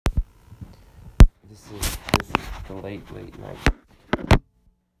This is the late night.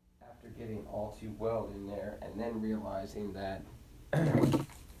 After getting all too well in there and then realizing that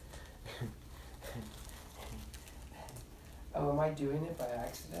oh, am I doing it by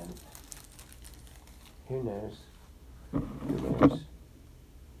accident? Who knows? Who knows?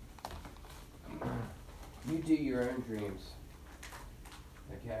 You do your own dreams.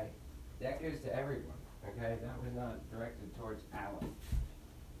 Okay? That goes to everyone. Okay? That was not directed towards Alan.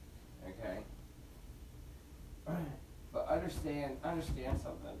 Okay? But understand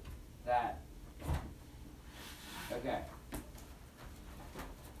something. That, okay.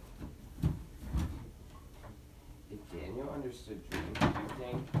 If Daniel understood dreams,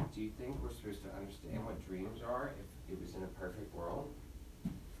 do you think we're supposed to understand what dreams are if it was in a perfect world?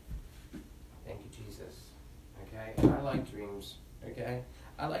 Thank you, Jesus. Okay? And I like dreams. Okay?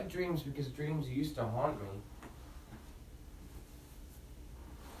 I like dreams because dreams used to haunt me.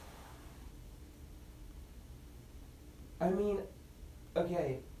 I mean,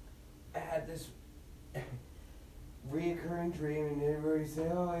 okay, I had this reoccurring dream, and everybody say,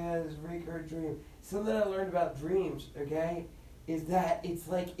 oh yeah, this reoccurring dream. Something I learned about dreams, okay, is that it's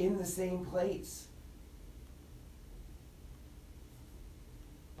like in the same place.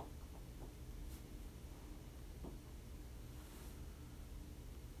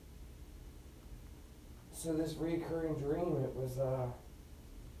 So this reoccurring dream, it was,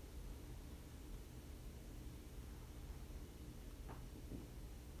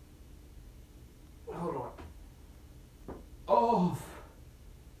 hold on. Oh,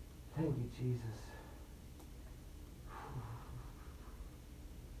 thank you, Jesus.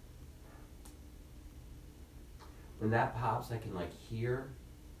 When that pops, I can like hear,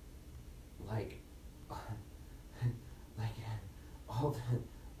 like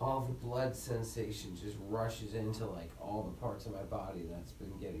all the blood sensation just rushes into like all the parts of my body that's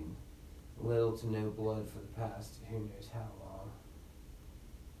been getting little to no blood for the past who knows how long.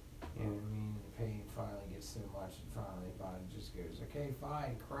 You know what I mean? The pain finally gets so much and finally the body just goes, okay,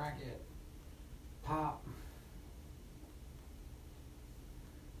 fine, crack it. Pop.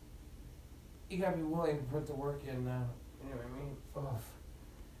 You gotta be willing to put the work in now. You know what I mean?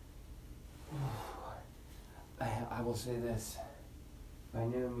 I will say this. By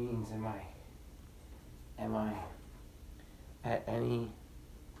no means am I at any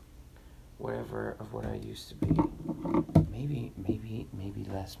whatever of what I used to be. Maybe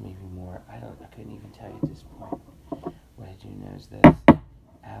less, maybe more. I couldn't even tell you at this point. What I do know is this.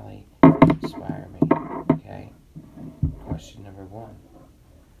 Allie, inspire me. Okay? Question number 1.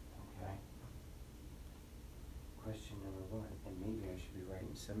 Okay? Question number 1. And maybe I should be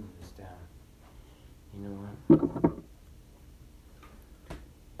writing some of this down. You know what?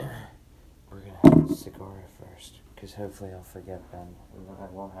 We're going to have a cigar first, because hopefully I'll forget them, and then I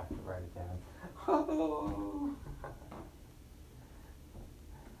won't have to write it down. Oh.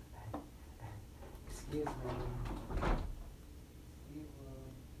 Excuse me.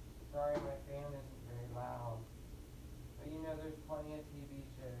 Sorry my fan isn't very loud. But you know, there's plenty of TV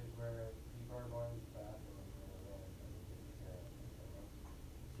shows where people are going to the bathroom and they're there and taking care of them.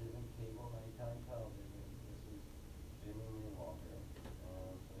 This isn't cable nighttime television. This is Jimmy Moonwalker. You know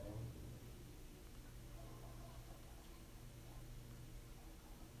what I'm saying?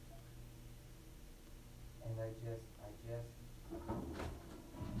 And I just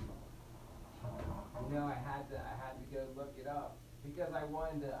I had to go look it up because I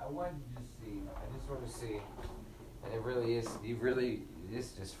wanted to just see. I just want to see, and it really is. It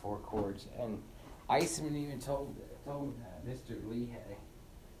is just 4 chords. And Iceman even told me that, Mr. Lehigh.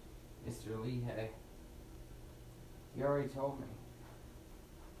 He already told me.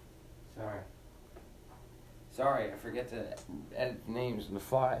 Sorry, I forget to edit the names on the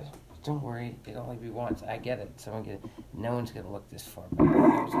fly. Don't worry, it'll only be once. I get it. No one's going to look this far back. No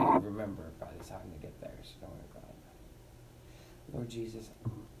one's going to remember by the time they get there, so don't worry about it. Lord Jesus,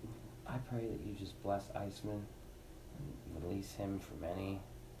 I pray that you just bless Iceman and release him from any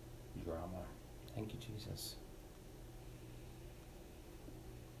drama. Thank you, Jesus.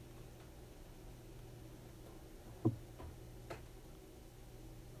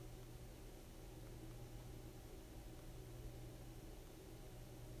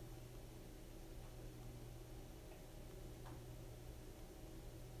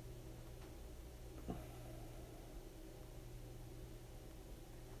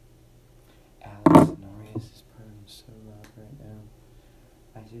 So loud right now.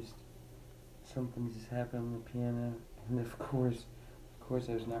 Something just happened on the piano, and of course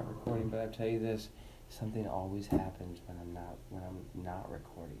I was not recording, but I tell you this, something always happens when I'm not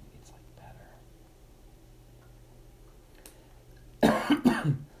recording. It's like better.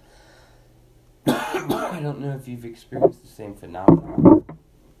 don't know if you've experienced the same phenomenon.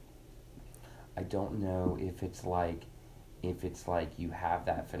 I don't know if it's like you have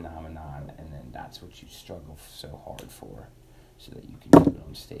that phenomenon and then that's what you struggle so hard for, so that you can do it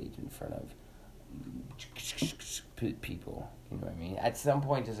on stage in front of people. You know what I mean? At some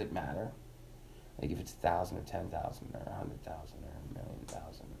point, does it matter? Like if it's 1,000 or 10,000 or 100,000 or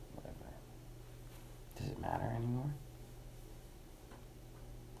 1,000,000, whatever. Does it matter anymore?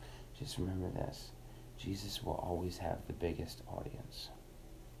 Just remember this. Jesus will always have the biggest audience.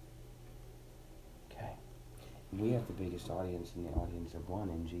 Okay? We have the biggest audience in the audience of one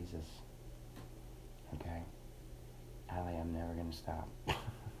in Jesus. Okay? Allie, I'm never going to stop.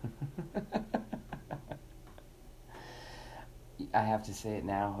 I have to say it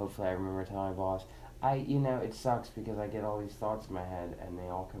now. Hopefully I remember telling my boss. It sucks because I get all these thoughts in my head and they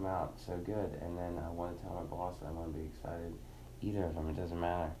all come out so good. And then I want to tell my boss that I want to be excited. Either of them, it doesn't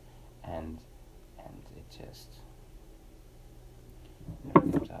matter. And it just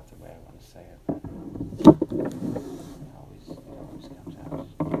never comes out the way I want to say it. It always comes out.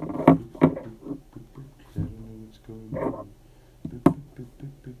 What's going on?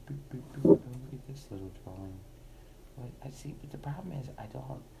 Oh, look at this little drawing. I see, but the problem is I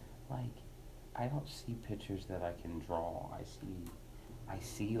don't see pictures that I can draw. I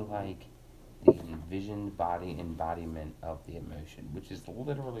see like the envisioned body embodiment of the emotion, which is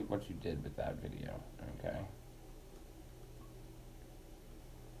literally what you did with that video, okay?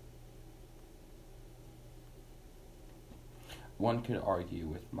 One could argue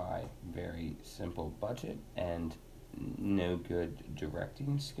with my very simple budget and no good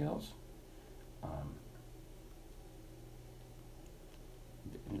directing skills.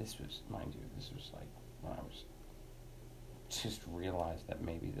 And this was, mind you, this was like when I was just realized that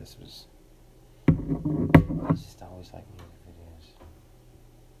maybe this was. I just always like music videos.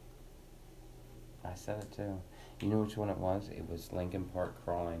 I said it too. You know which one it was? It was Linkin Park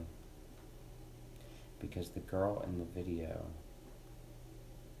Crawling. Because the girl in the video,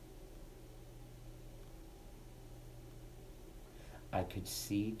 I could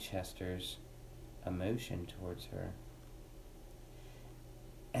see Chester's emotion towards her.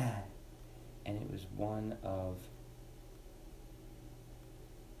 And it was one of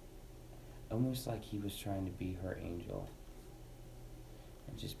almost like he was trying to be her angel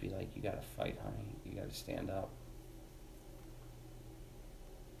and just be like, you gotta fight, honey, you gotta stand up.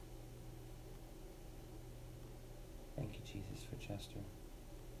 Thank you, Jesus, for Chester.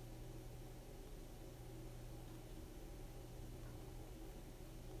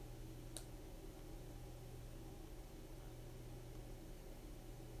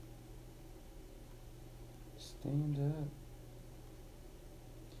 Stand up.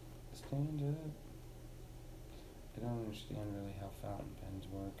 Stand up. I don't understand really how fountain pens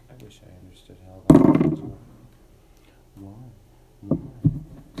work. I wish I understood how fountain pens work. More.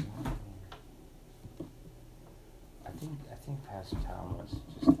 I think Pastor Tom wants to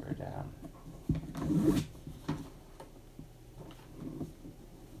just throw down.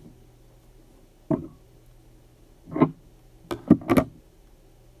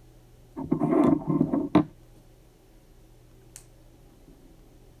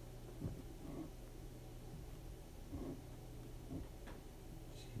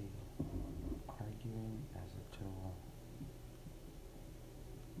 Arguing as a tool.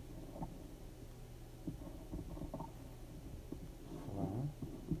 Hello?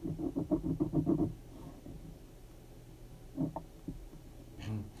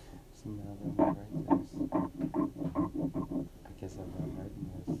 So now that I write this, I guess I'm not writing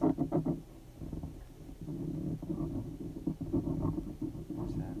this.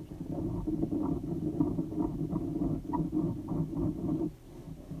 What's happening?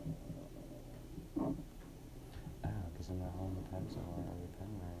 Because I'm not holding the pencil or the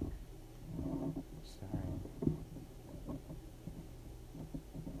pen right. Sorry.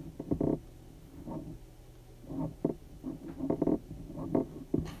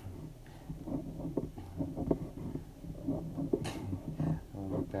 I'll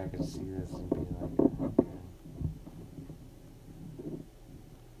look back and see this and be like, okay.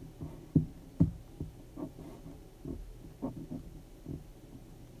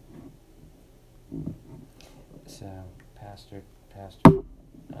 So, Pastor,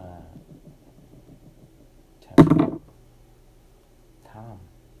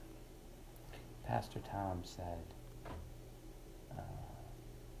 Pastor Tom said,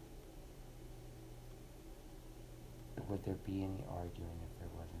 would there be any arguing if there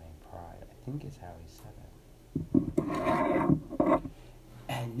wasn't any pride? I think is how he said it.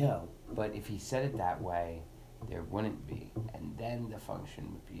 And no, but if he said it that way, there wouldn't be, and then the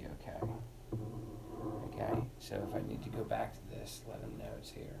function would be okay. Okay, so if I need to go back to this, let him know it's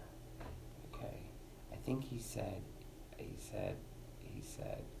here. Okay, I think he said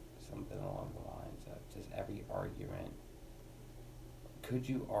something along the lines of, does every argument, could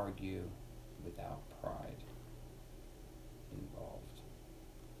you argue without pride involved?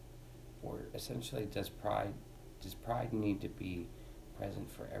 Or essentially, does pride need to be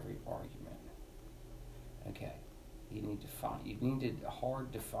present for every argument? Okay, you need a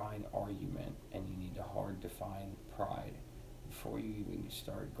hard define argument, and you need a hard define pride before you even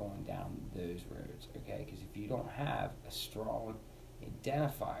start going down those roads. Okay, because if you don't have a strong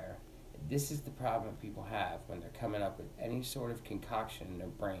identifier, this is the problem people have when they're coming up with any sort of concoction in their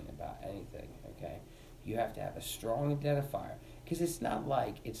brain about anything. Okay, you have to have a strong identifier, because it's not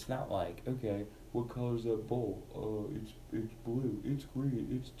like okay, what color is that bowl? It's blue, it's green,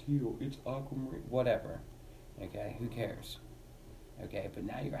 it's teal, it's aquamarine, whatever. Okay, who cares? Okay, but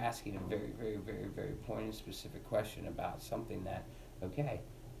now you're asking a very, very, very, very pointed, specific question about something that, okay,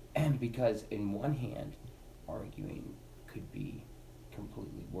 and because in one hand, arguing could be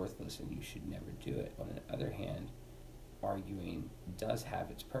completely worthless and you should never do it. On the other hand, arguing does have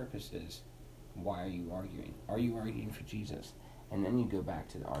its purposes. Why are you arguing? Are you arguing for Jesus? And then you go back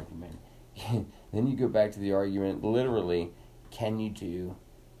to the argument. Literally, can you do...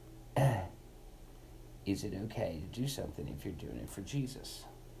 is it okay to do something if you're doing it for Jesus?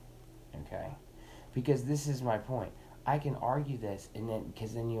 Okay? Because this is my point. I can argue this, and then,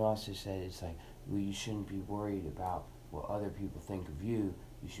 because then you also said it's like, well, you shouldn't be worried about what other people think of you.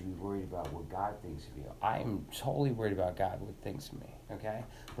 You should be worried about what God thinks of you. I'm totally worried about God, what thinks of me, okay?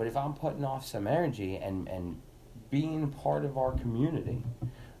 But if I'm putting off some energy and being part of our community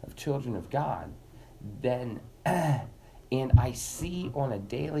of children of God, then, and I see on a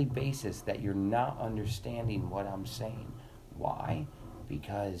daily basis that you're not understanding what I'm saying. Why?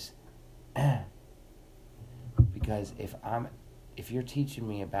 Because if you're teaching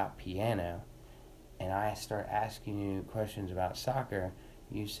me about piano, and I start asking you questions about soccer,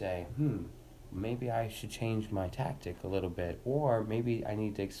 you say, maybe I should change my tactic a little bit, or maybe I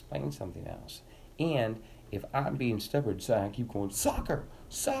need to explain something else. And if I'm being stubborn, so I keep going, soccer,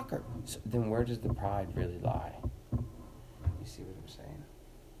 so then where does the pride really lie? You see what I'm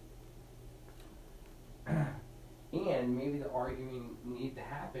saying? And maybe the arguing need to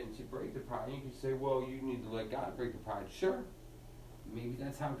happen to break the pride. You can say, well, you need to let God break the pride. Sure. Maybe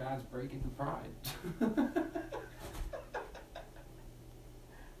that's how God's breaking the pride.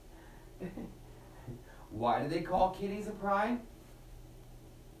 Why do they call kitties a pride?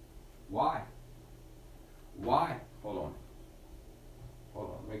 Why? Hold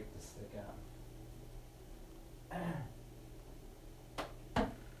on, make this stick out.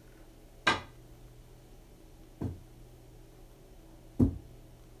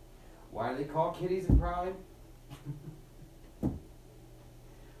 Why do they call kitties a pride?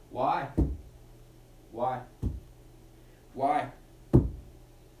 Why?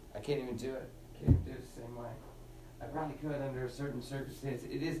 I can't even do it. The same way. I probably could under a certain circumstance.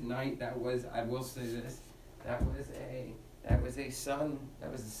 It is night. I will say this. That was a sun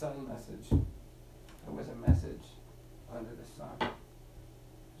message. That was a message under the sun. It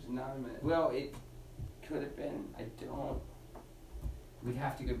was not a minute. Well, it could have been. I don't. We'd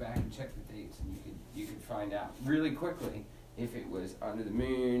have to go back and check the dates, and you could find out really quickly if it was under the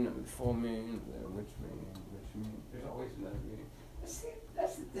moon, under the full moon, which moon. There's always another moon. See,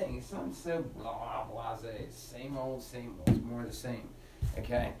 that's the thing. It's something so blase. Same old. It's more the same.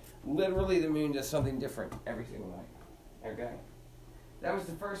 Okay? Literally, the moon does something different every single night. Okay? That was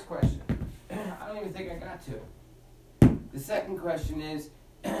the first question. I don't even think I got to it. The second question is,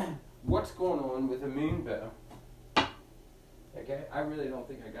 what's going on with a moon bow? Okay? I really don't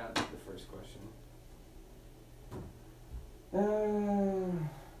think I got to the first question.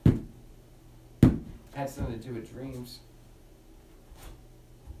 Had something to do with dreams.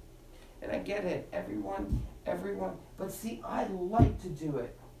 And I get it, everyone, but see, I like to do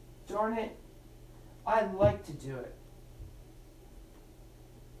it. Darn it, I like to do it.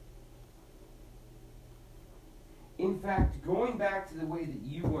 In fact, going back to the way that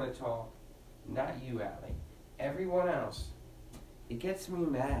you want to talk, not you, Allie, everyone else, it gets me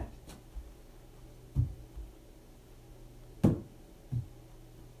mad.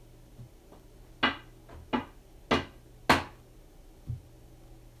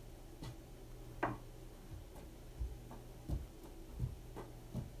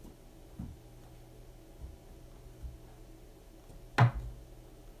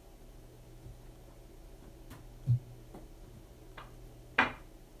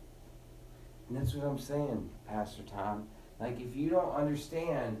 No, That's what I'm saying, Pastor Tom. Like, if you don't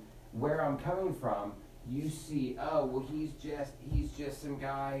understand where I'm coming from, you see, oh, well, he's just some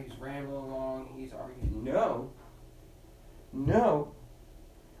guy who's rambling along, he's arguing. No.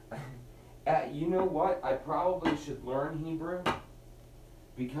 You know what? I probably should learn Hebrew,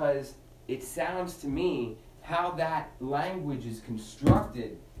 because it sounds to me how that language is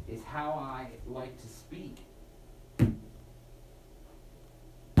constructed is how I like to speak.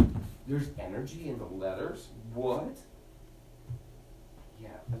 There's energy in the letters. What? Yeah,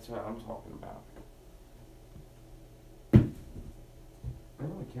 that's what I'm talking about. I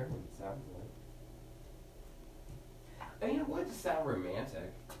don't really care what it sounds like. And you know what? To sound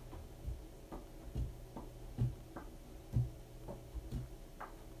romantic.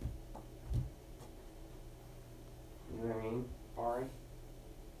 You know what I mean, Ari?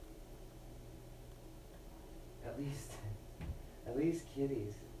 At least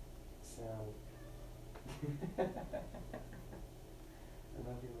kitties sound. I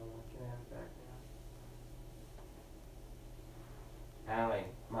love you, Mama. Can I have it back now? Allie,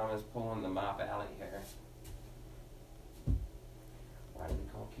 Mama's pulling the mop Allie hair. Why do they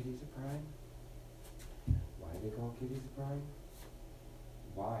call kitties a pride? Why do they call kitties a pride?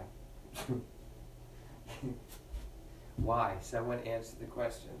 Why? Why? Someone answer the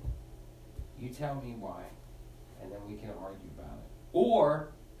question. You tell me why, and then we can argue about it.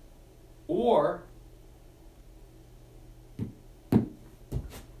 Or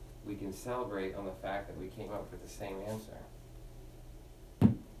we can celebrate on the fact that we came up with the same answer.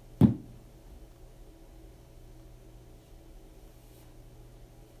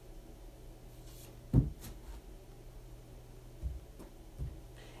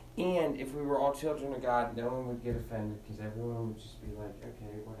 And if we were all children of God, no one would get offended, because everyone would just be like,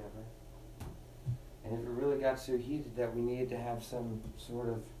 okay, whatever. And if it really got so heated that we needed to have some sort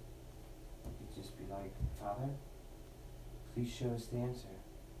of, we could just be like, Father, please show us the answer.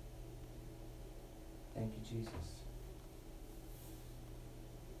 Thank you, Jesus.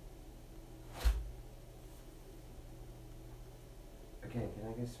 Okay, can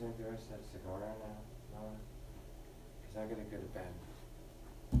I get smoke the rest of that cigar now, Mama? Because I gotta go to bed.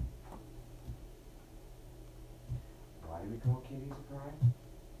 Why do we call kitties a pride?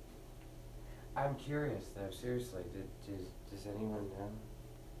 I'm curious, though. Seriously, does anyone know?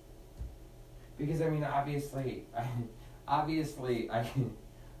 Because I mean, obviously, I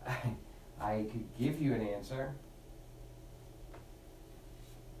could give you an answer.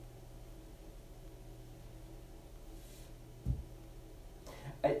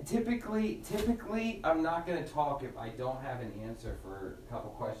 Typically, I'm not going to talk if I don't have an answer for a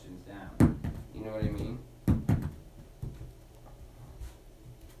couple questions down. You know what I mean?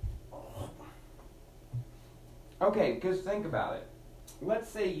 Okay, because think about it. Let's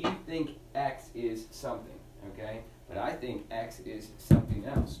say you think X is something, okay? But I think X is something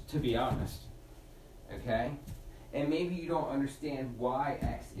else, to be honest, okay? And maybe you don't understand why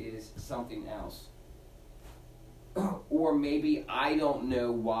X is something else. Or maybe I don't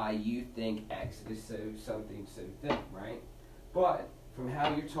know why you think X is something so thin, right? But from how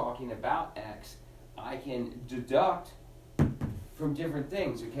you're talking about X, I can deduct from different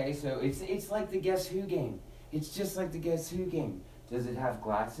things, okay? So it's like the Guess Who game. It's just like the Guess Who game. Does it have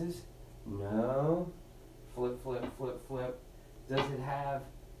glasses? No. Flip, flip, flip, flip.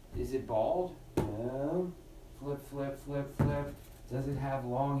 Is it bald? No. Flip, flip, flip, flip. Does it have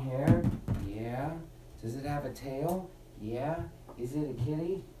long hair? Yeah. Does it have a tail? Yeah. Is it a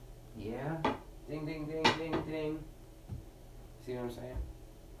kitty? Yeah. Ding, ding, ding, ding, ding. See what I'm saying?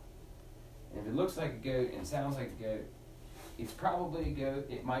 And if it looks like a goat and sounds like a goat, it's probably a goat.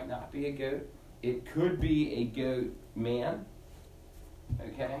 It might not be a goat. It could be a goat man.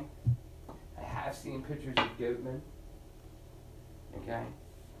 Okay? I have seen pictures of goatmen. Okay?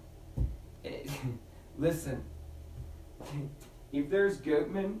 Listen. If there's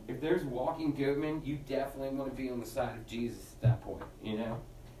goatmen, if there's walking goatmen, you definitely want to be on the side of Jesus at that point, you know?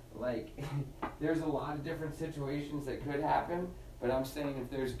 Like, there's a lot of different situations that could happen, but I'm saying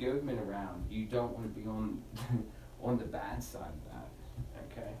if there's goatmen around, you don't want to be on on the bad side of that,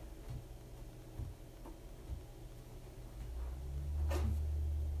 okay?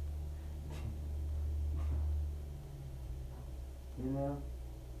 You know?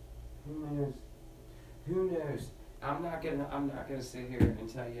 Who knows? Who knows? I'm not gonna sit here and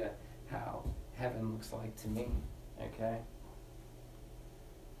tell you how heaven looks like to me, okay?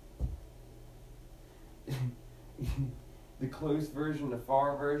 The closed version, the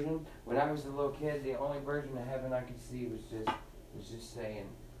far version. When I was a little kid, the only version of heaven I could see was just saying,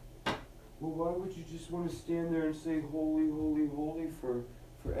 well, why would you just want to stand there and say holy, holy, holy for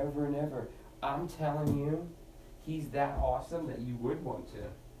forever and ever? I'm telling you, he's that awesome that you would want to.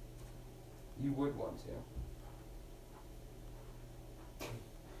 You would want to.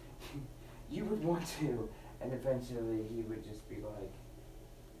 You would want to. And eventually he would just be like,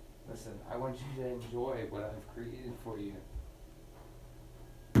 listen, I want you to enjoy what I've created for you.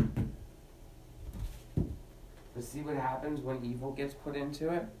 But see what happens when evil gets put into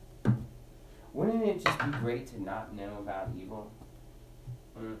it? Wouldn't it just be great to not know about evil?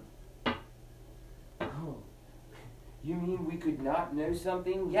 Oh, you mean we could not know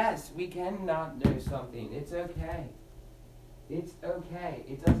something? Yes, we can not know something. It's okay. It's okay.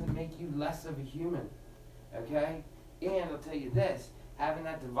 It doesn't make you less of a human. Okay? And I'll tell you this, having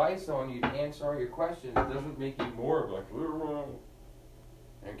that device on you to answer all your questions doesn't make you more of like,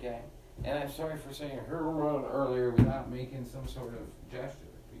 okay? And I'm sorry for saying earlier without making some sort of gesture,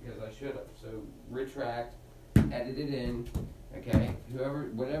 because I should have. So retract, edit it in, okay?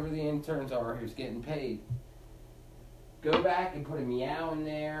 Whatever the interns are who's getting paid, go back and put a meow in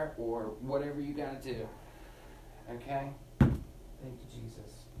there or whatever you gotta do, okay? Thank you,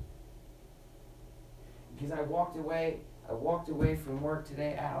 Jesus. Because I walked away from work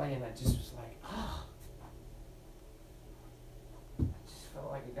today, Allie, and I just was like, oh. I just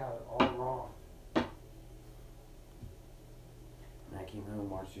felt like I got it all wrong. And I came home,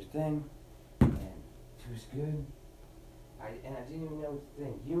 watched your thing, and it was good. I didn't even know what to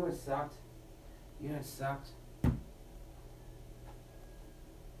think. You know what sucked? You know what sucked?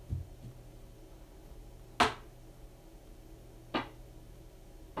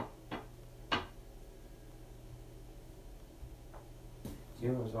 You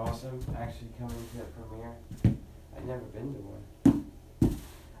know what was awesome? Actually coming to a premiere. I'd never been to one.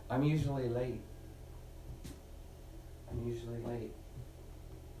 I'm usually late.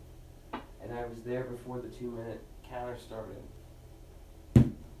 And I was there before the 2-minute counter started.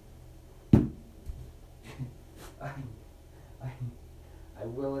 I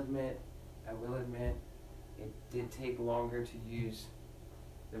will admit, it did take longer to use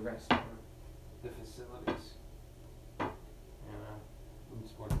the rest of the facilities.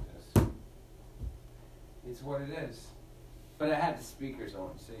 It's what it is. It's what it is. But I had the speakers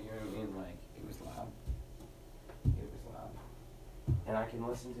on, so you know what I mean? Like, it was loud. And I can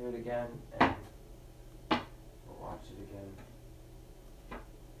listen to it again and watch it again.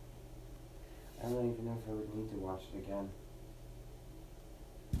 I don't even know if I would need to watch it again.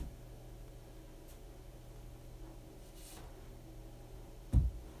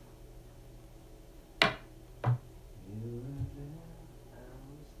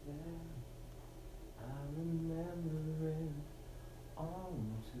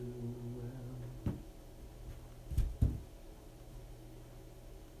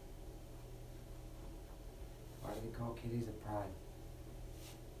 They call kitties a pride.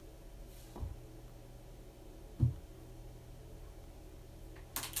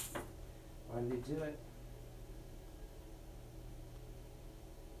 Why do they do it?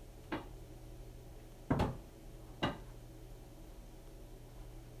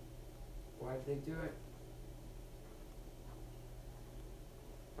 Why did they do it?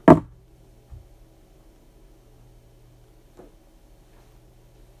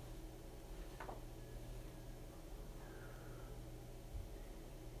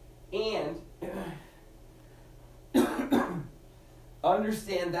 And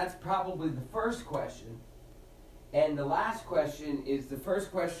understand that's probably the first question. And the last question is the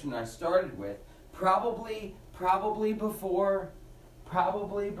first question I started with. Probably before,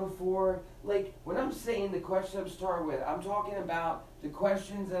 like, when I'm saying the question I'm starting with, I'm talking about the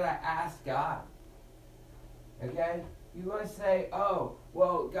questions that I asked God. Okay? You want to say, oh,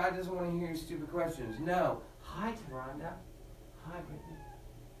 well, God doesn't want to hear your stupid questions. No. Hi, Taronda. Hi, Brittany.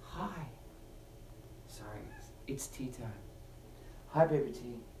 Hi. Sorry, it's tea time. Hi, baby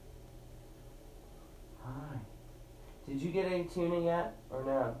T. Hi. Did you get any tuna yet, or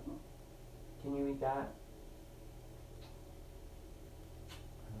no? Can you eat that?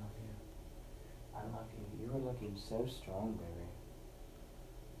 I love you. You are looking so strong, baby.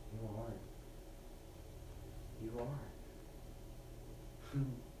 You are. You are.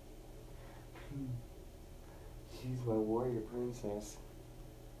 She's my warrior princess.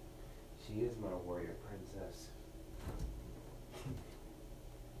 She is my warrior princess.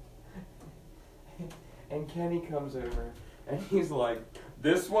 And Kenny comes over, and he's like,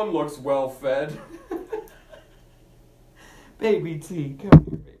 this one looks well fed. Baby T, come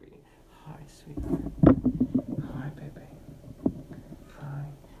here, baby. Hi, sweetheart. Hi, baby. Hi.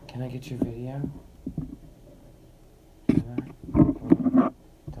 Can I get your video? Can I?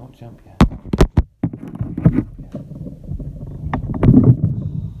 Don't jump yet.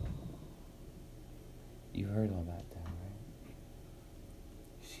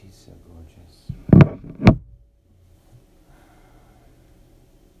 She's so gorgeous.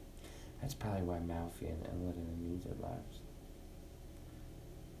 That's probably why Malfi and Elodin and Musa left.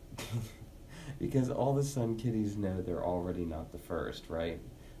 Because all the Sun Kitties know they're already not the first, right?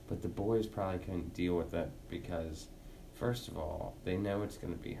 But the boys probably couldn't deal with it because, first of all, they know it's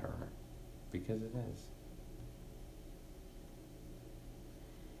going to be her. Because it is.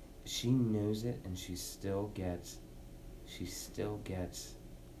 She knows it, and she still gets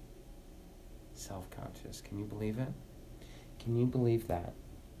self-conscious. Can you believe it? Can you believe that?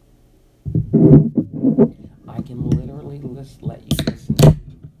 I can literally let you listen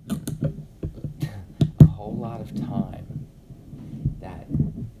a whole lot of time that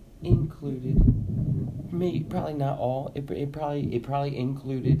included, maybe probably not all. It probably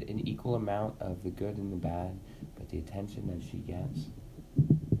included an equal amount of the good and the bad, but the attention that she gets.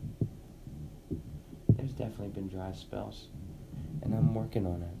 There's definitely been dry spells, and I'm working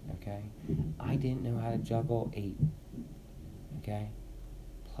on it. Okay, I didn't know how to juggle 8. Okay,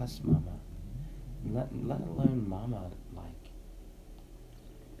 plus Mama. Let alone Mama, like,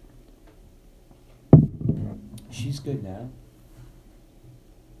 she's good now,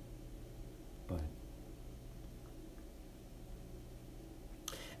 but,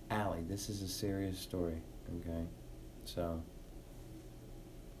 Allie, this is a serious story, okay, so,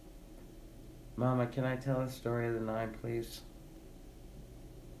 Mama, can I tell a story of the 9, please?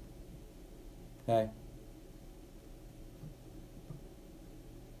 Hey.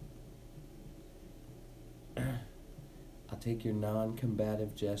 I'll take your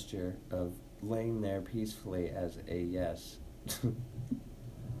non-combative gesture of laying there peacefully as a yes.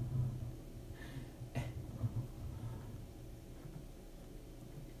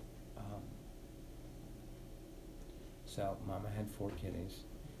 So, Mama had 4 kitties,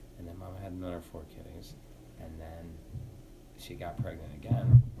 and then Mama had another 4 kitties, and then she got pregnant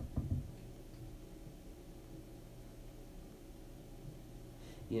again.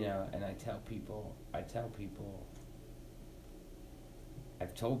 You know, and I've told people,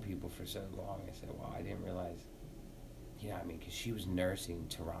 for so long, I said, well, I didn't realize, you know what I mean, because she was nursing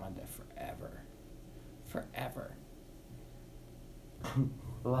Tyrande forever.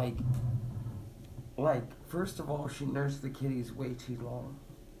 like, first of all, she nursed the kitties way too long.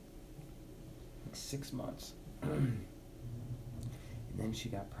 Like 6 months. And then she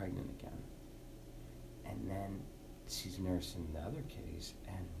got pregnant again. And then she's nursing the other kitties,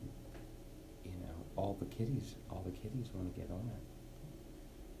 and, you know, all the kitties want to get on it.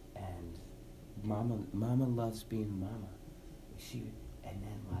 And Mama loves being Mama. And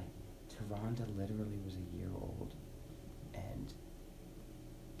then, like, Tyrande literally was a year old, and,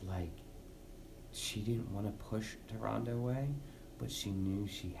 like, she didn't want to push Tyrande away, but she knew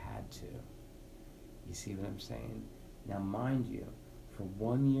she had to. You see what I'm saying? Now, mind you, for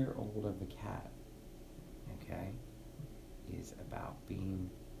 1 year old of a cat, okay, is about being,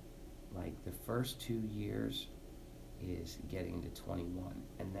 like, the first 2 years is getting to 21,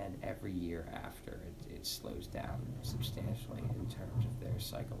 and then every year after it slows down substantially in terms of their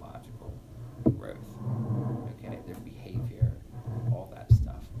psychological growth, okay, their behavior, all that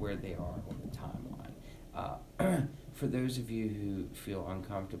stuff, where they are on the timeline. For those of you who feel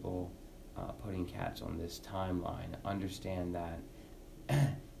uncomfortable putting cats on this timeline, understand that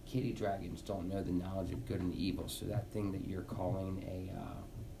kitty dragons don't know the knowledge of good and evil, so that thing that you're calling a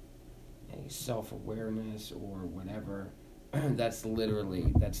self-awareness or whatever, that's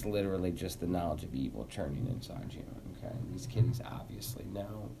literally just the knowledge of evil churning inside you, okay? These kitties obviously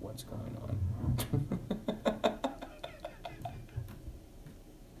know what's going on.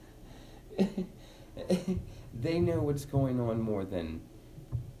 They know what's going on more than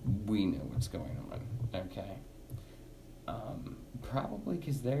we know what's going on, okay? Probably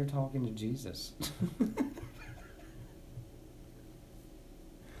because they're talking to Jesus.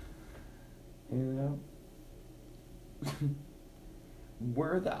 You know?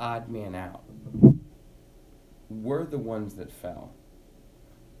 We're the odd man out. We're the ones that fell.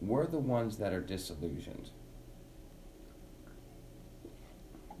 We're the ones that are disillusioned.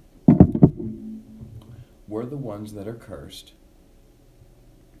 We're the ones that are cursed.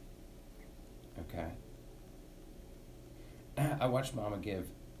 Okay? I watched Mama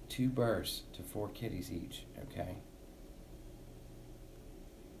give 2 births to 4 kitties each, okay?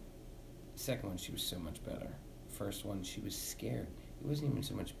 Second one, she was so much better. First one, she was scared. It wasn't even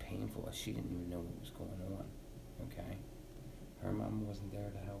so much painful as she didn't even know what was going on, okay? Her mama wasn't there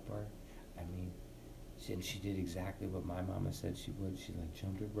to help her. I mean, she did exactly what my mama said she would. She, like,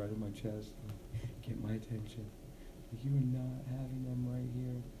 jumped right in my chest and get my attention. Like, you are not having them right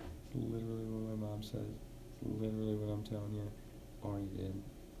here. It's literally what my mom says. It's literally what I'm telling you. Or you did.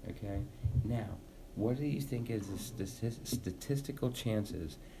 Okay? Now, what do you think is the statistical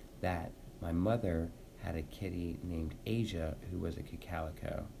chances that my mother had a kitty named Asia who was a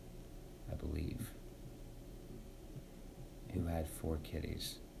calico, I believe, who had 4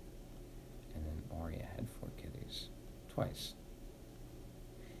 kitties, and then Aria had 4 kitties, twice.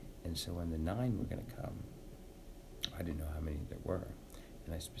 And so when the 9 were going to come, I didn't know how many there were,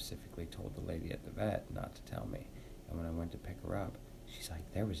 and I specifically told the lady at the vet not to tell me. And when I went to pick her up, she's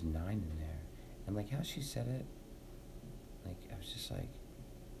like, there was 9 in there. And like how she said it, like I was just like,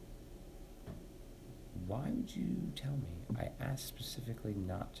 why would you tell me? I asked specifically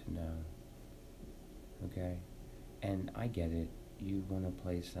not to know. Okay? And I get it. You want to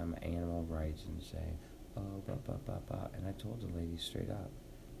play some animal rights and say, oh, blah, blah, blah, blah. And I told the lady straight up.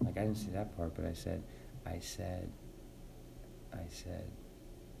 Like, I didn't say that part, but I said,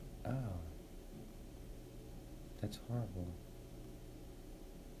 oh, that's horrible.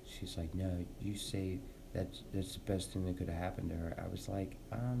 She's like, no, you say that's the best thing that could have happened to her. I was like,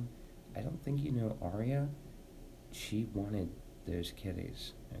 I don't think you know Aria. She wanted those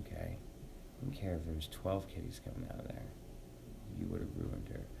kitties, okay? I don't care if there was 12 kitties coming out of there. You would have ruined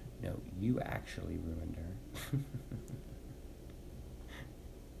her. No, you actually ruined her.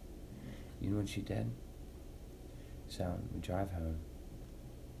 You know what she did? So, we drive home.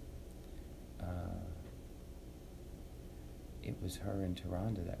 It was her and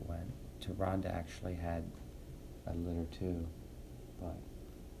Taronda that went. Taronda actually had a litter too, but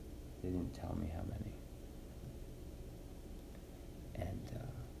they didn't tell me how many.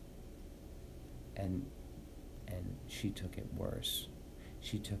 And she took it worse.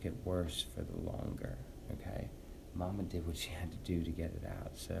 She took it worse for the longer, okay? Mama did what she had to do to get it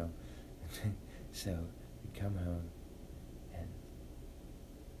out, so so we come home and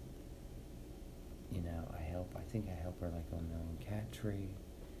you know, I think I help her like on the cat tree,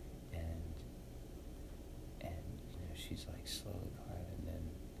 and you know, she's like slowly climbing, then,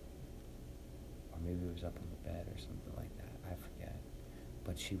 or maybe it was up on the bed or something like that, I forget.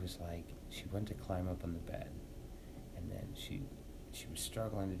 But she was like, she went to climb up on the bed, and then she was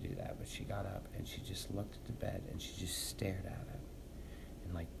struggling to do that, but she got up and she just looked at the bed and she just stared at it,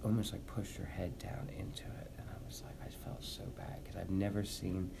 and like almost like pushed her head down into it, and I was like, I felt so bad, because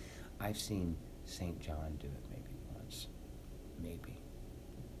I've seen St. John do it maybe once, maybe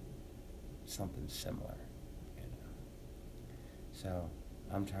something similar, you know. So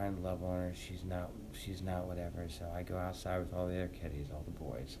I'm trying to love on her. She's not whatever. So I go outside with all the other kitties, all the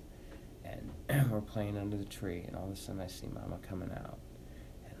boys, and we're playing under the tree. And all of a sudden I see Mama coming out,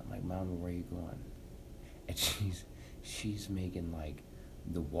 and I'm like, Mama, where are you going? And she's making like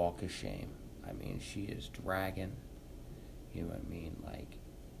the walk of shame. I mean, she is dragging. You know what I mean? Like,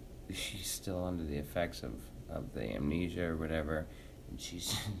 she's still under the effects of the amnesia or whatever, and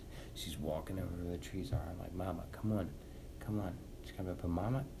she's walking over where the trees are. I'm like, Mama, come on. She's coming up, but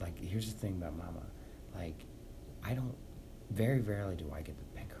Mama, like, here's the thing about Mama, like, very rarely do I get to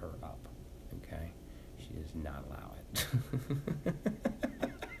pick her up, okay? She does not allow it.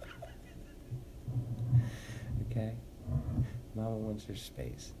 Okay? Mama wants her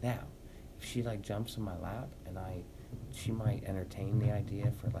space. Now, if she, like, jumps in my lap, and she might entertain the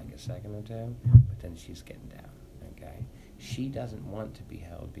idea for like a second or two, but then she's getting down, okay? She doesn't want to be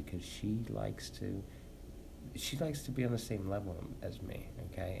held because she likes to be on the same level as me,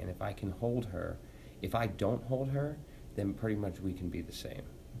 okay? And if I can hold her, if I don't hold her, then pretty much we can be the same.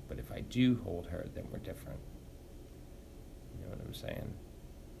 But if I do hold her, then we're different. You know what I'm saying?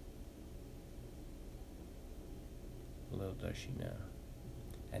 Little does she know.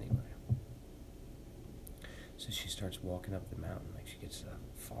 Anyway. So she starts walking up the mountain, like she gets to the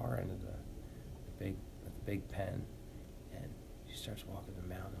far end of the big pen, and she starts walking the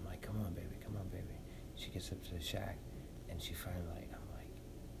mountain. I'm like, come on, baby. She gets up to the shack, and she finally, I'm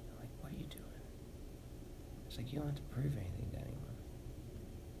like, what are you doing? It's like, you don't have to prove anything to anyone.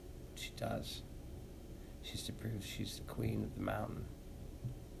 She does. She's to prove she's the queen of the mountain.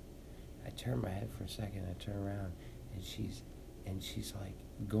 I turn my head for a second, I turn around, and she's like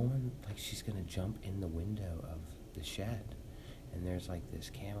going, like she's gonna jump in the window of the shed, and there's like this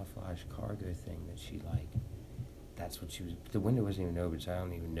camouflage cargo thing that she like, that's what she was, the window wasn't even open, so I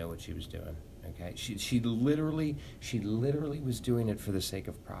don't even know what she was doing, okay? She literally was doing it for the sake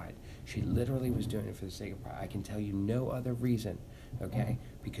of pride. She literally was doing it for the sake of pride. I can tell you no other reason, okay?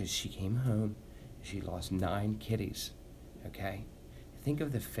 Because she came home, she lost 9 kitties, okay? Think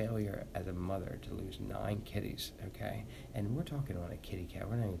of the failure as a mother to lose 9 kitties, okay? And we're talking on a kitty cat.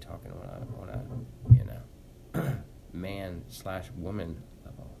 We're not even talking on a you know, man/woman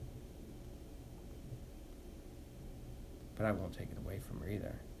level. But I won't take it away from her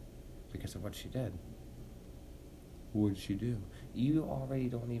either. because of what she did. What did she do? You already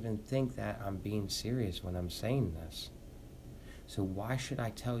don't even think that I'm being serious when I'm saying this. So why should I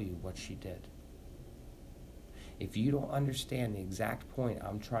tell you what she did? If you don't understand the exact point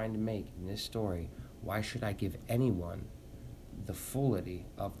I'm trying to make in this story, why should I give anyone the fullity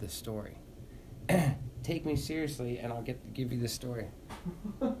of the story? Take me seriously and I'll give you the story.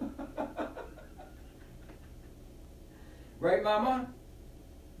 Right, Mama?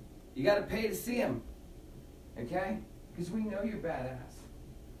 You gotta pay to see him. Okay? Because we know you're badass.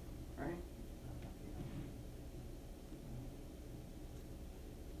 Right?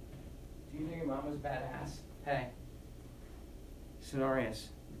 Do you know your mama's badass? Hey. Sonorius.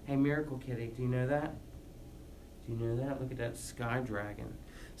 Hey, Miracle Kitty, do you know that? Do you know that? Look at that Sky Dragon.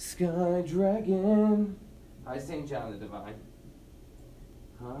 Sky Dragon. Hi, St. John the Divine.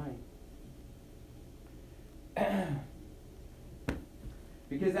 Hi.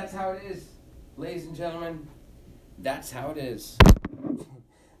 Because that's how it is, ladies and gentlemen. That's how it is.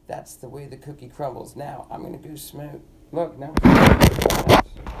 That's the way the cookie crumbles. Now, I'm going to go smoke. Look, now.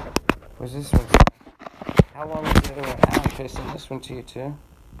 What's this one? How long is the other one? Alex, I send this one to you, too.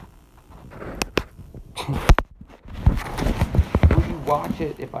 Would you watch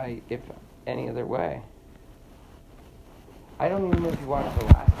it if any other way? I don't even know if you watched the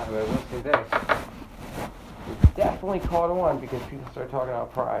last time, but let's do this. It definitely caught on because people started talking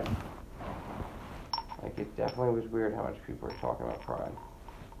about Pride. Like, it definitely was weird how much people were talking about Pride.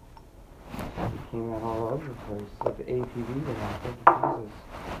 It came out all over the place. Like the ATV went out. Jesus.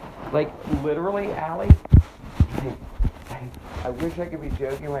 Like, literally, Allie, I wish I could be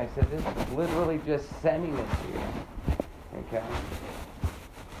joking when I said this. Literally just sending it to you. Okay?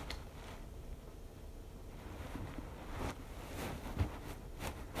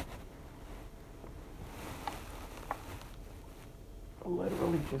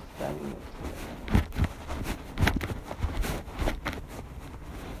 Literally just sending it to you.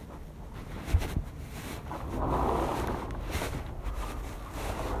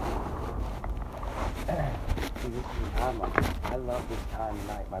 I love this time of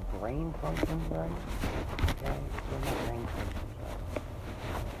night. My brain functions right. Okay? It's when my brain functions right.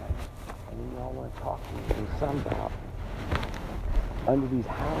 Okay? And then y'all want to talk to me in sunbelt under these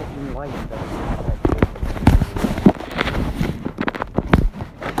halogen lights that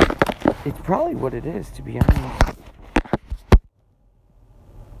it's probably what it is, to be honest.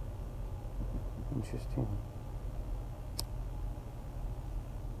 Interesting.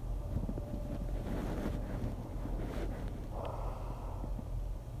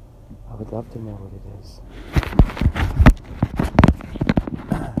 I would love to know what it is.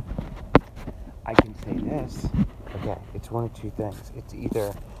 I can say this. Okay, it's one of two things. It's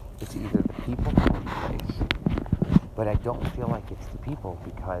either the people or the place. But I don't feel like it's the people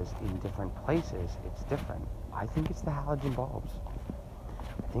because in different places it's different. I think it's the halogen bulbs.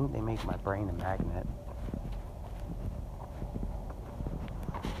 I think they make my brain a magnet.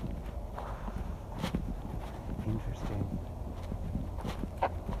 Interesting.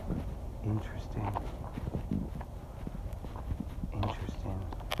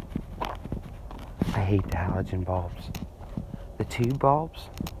 I hate the halogen bulbs. The tube bulbs?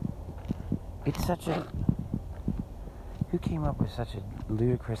 It's such a... Who came up with such a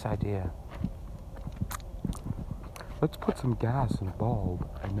ludicrous idea? Let's put some gas in a bulb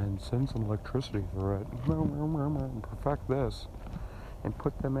and then send some electricity through it and perfect this and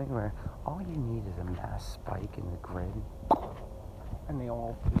put them anywhere. All you need is a mass spike in the grid and they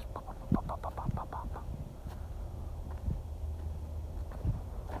all just pop, pop, pop, pop, pop, pop, pop.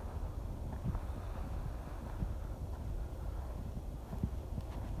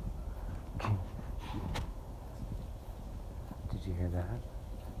 Did you hear that?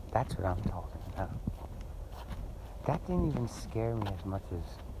 That's what I'm talking about. That didn't even scare me as much as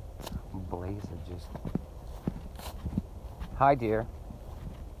Blaze had just... Hi, dear.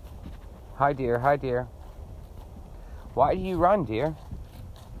 Hi, dear. Hi, dear. Why do you run, dear?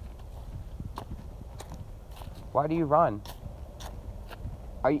 Why do you run?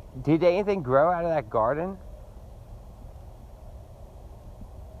 Did anything grow out of that garden?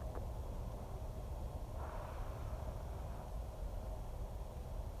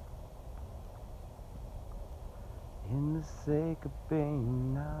 In the sake of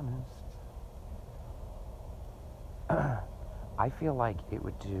being honest. I feel like it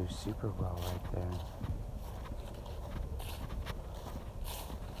would do super well right there.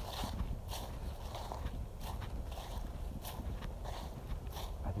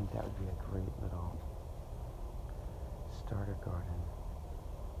 I think that would be a great little starter garden.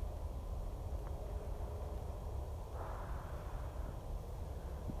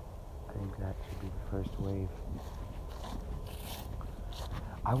 That should be the first wave.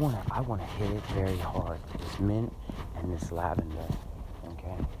 I wanna hit it very hard. This mint and this lavender.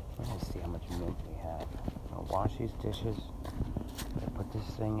 Okay? We're gonna see how much mint we have. I'm gonna wash these dishes. We're gonna put this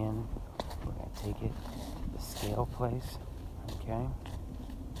thing in. We're gonna take it to the scale place. Okay?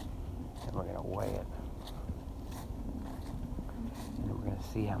 And we're gonna weigh it. And we're gonna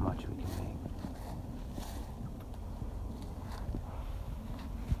see how much we can make.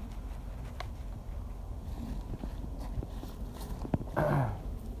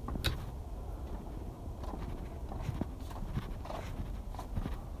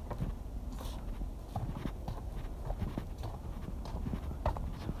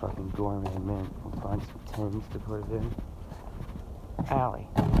 Fucking gourmet mint. We'll find some tins to put it in. Allie,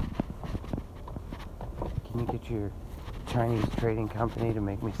 can you get your Chinese trading company to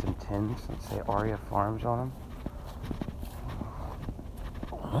make me some tins and say Aria Farms on them?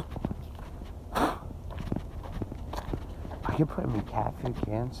 I can put them in cat food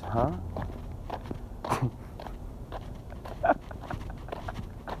cans, huh?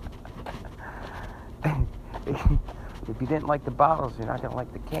 If you didn't like the bottles, you're not going to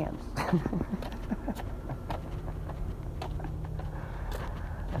like the cans.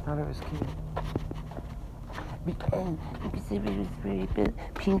 I thought it was cute.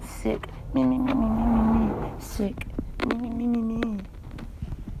 Being sick. Sick.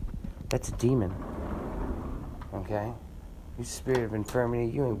 That's a demon. Okay? You spirit of infirmity,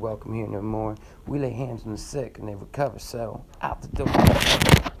 you ain't welcome here no more. We lay hands on the sick and they recover, so out the door.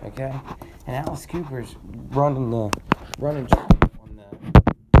 Okay? And Alice Cooper's running joint on the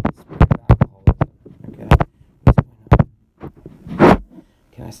spirit of alcoholism. Okay? What's going on?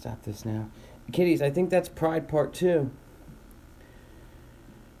 Can I stop this now? Kitties, I think that's Pride Part 2.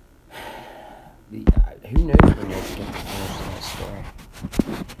 Who knows when you'll get to finish that story?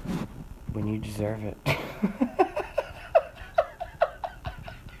 When you deserve it.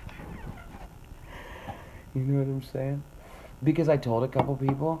 You know what I'm saying? Because I told a couple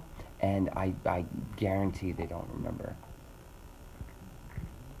people, and I guarantee they don't remember.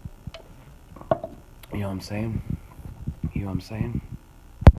 You know what I'm saying? You know what I'm saying?